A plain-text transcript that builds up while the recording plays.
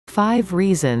5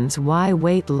 reasons why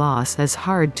weight loss is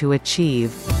hard to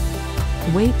achieve.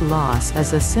 Weight loss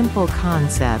is a simple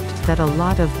concept that a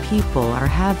lot of people are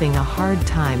having a hard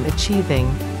time achieving.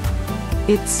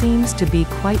 It seems to be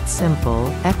quite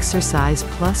simple: exercise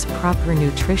plus proper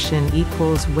nutrition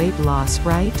equals weight loss,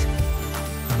 right?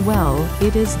 Well,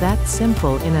 it is that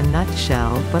simple in a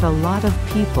nutshell, but a lot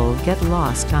of people get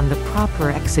lost on the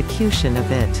proper execution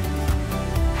of it.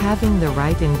 Having the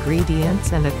right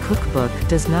ingredients and a cookbook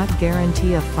does not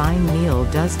guarantee a fine meal,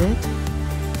 does it?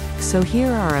 So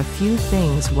here are a few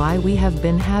things why we have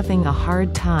been having a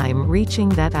hard time reaching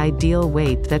that ideal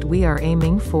weight that we are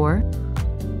aiming for.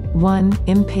 1.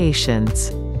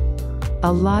 Impatience.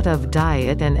 A lot of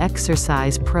diet and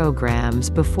exercise programs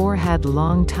before had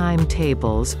long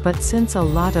timetables, but since a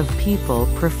lot of people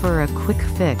prefer a quick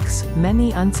fix,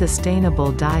 many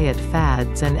unsustainable diet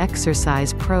fads and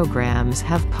exercise programs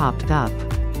have popped up.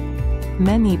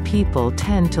 Many people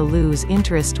tend to lose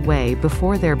interest way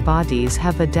before their bodies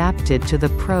have adapted to the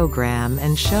program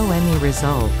and show any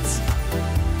results.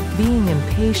 Being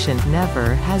impatient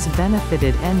never has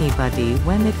benefited anybody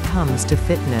when it comes to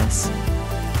fitness.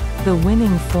 The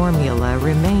winning formula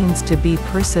remains to be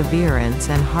perseverance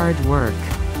and hard work.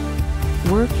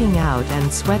 Working out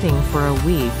and sweating for a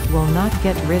week will not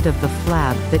get rid of the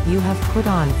flab that you have put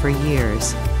on for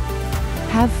years.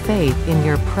 Have faith in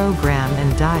your program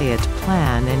and diet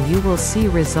plan and you will see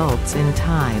results in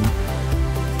time.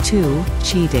 2.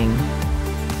 Cheating.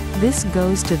 This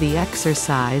goes to the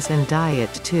exercise and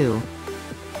diet too.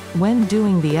 When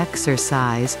doing the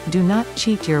exercise, do not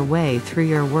cheat your way through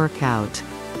your workout.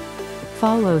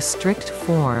 Follow strict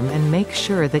form and make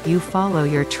sure that you follow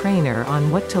your trainer on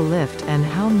what to lift and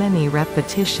how many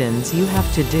repetitions you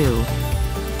have to do.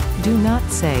 Do not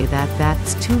say that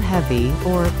that's too heavy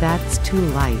or that's too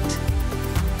light.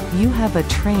 You have a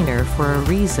trainer for a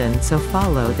reason, so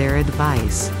follow their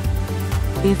advice.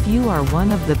 If you are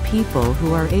one of the people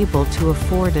who are able to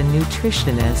afford a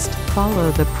nutritionist,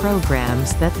 follow the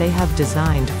programs that they have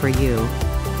designed for you.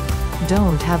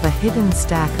 Don't have a hidden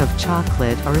stack of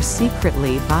chocolate or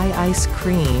secretly buy ice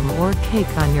cream or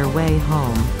cake on your way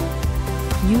home.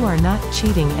 You are not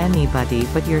cheating anybody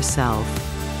but yourself.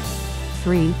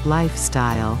 3.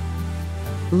 Lifestyle.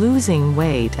 Losing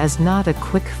weight is not a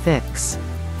quick fix.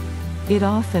 It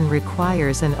often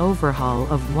requires an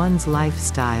overhaul of one's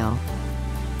lifestyle.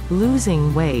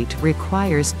 Losing weight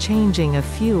requires changing a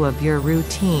few of your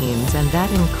routines, and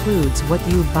that includes what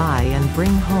you buy and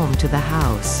bring home to the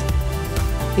house.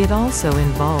 It also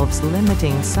involves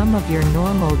limiting some of your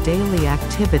normal daily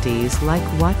activities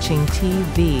like watching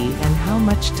TV and how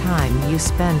much time you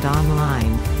spend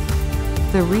online.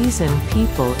 The reason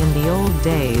people in the old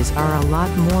days are a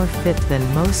lot more fit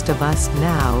than most of us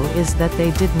now is that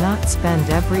they did not spend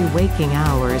every waking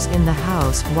hours in the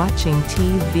house watching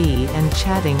TV and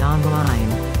chatting online.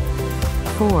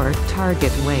 4.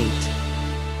 Target weight.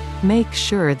 Make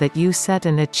sure that you set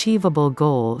an achievable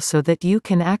goal so that you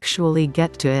can actually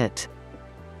get to it.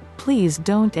 Please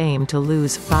don't aim to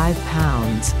lose 5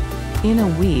 pounds in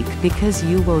a week because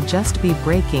you will just be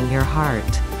breaking your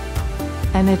heart.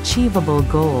 An achievable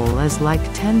goal is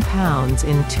like 10 pounds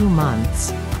in 2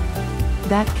 months.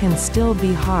 That can still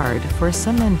be hard for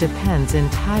some and depends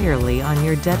entirely on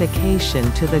your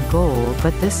dedication to the goal,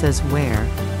 but this is where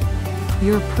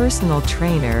your personal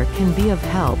trainer can be of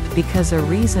help, because a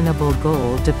reasonable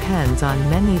goal depends on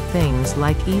many things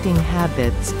like eating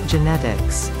habits,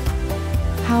 genetics,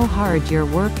 how hard your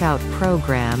workout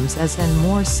programs is, and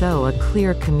more so a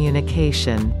clear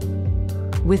communication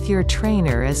with your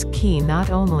trainer is key,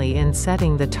 not only in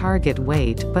setting the target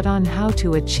weight but on how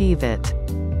to achieve it.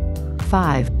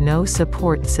 5. No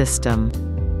support system.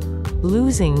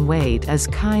 Losing weight is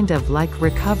kind of like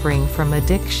recovering from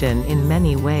addiction in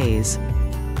many ways.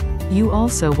 You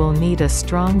also will need a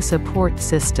strong support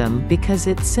system because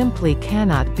it simply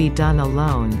cannot be done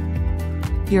alone.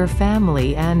 Your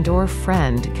family and/or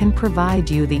friend can provide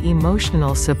you the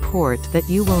emotional support that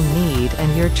you will need,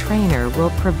 and your trainer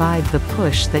will provide the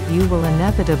push that you will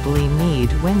inevitably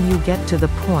need when you get to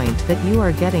the point that you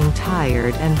are getting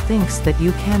tired and thinks that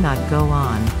you cannot go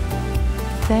on.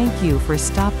 Thank you for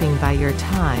stopping by your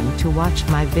time to watch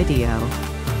my video.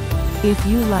 If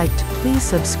you liked, please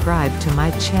subscribe to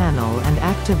my channel and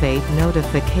activate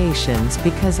notifications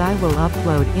because I will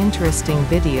upload interesting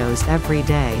videos every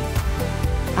day.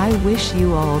 I wish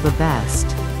you all the best.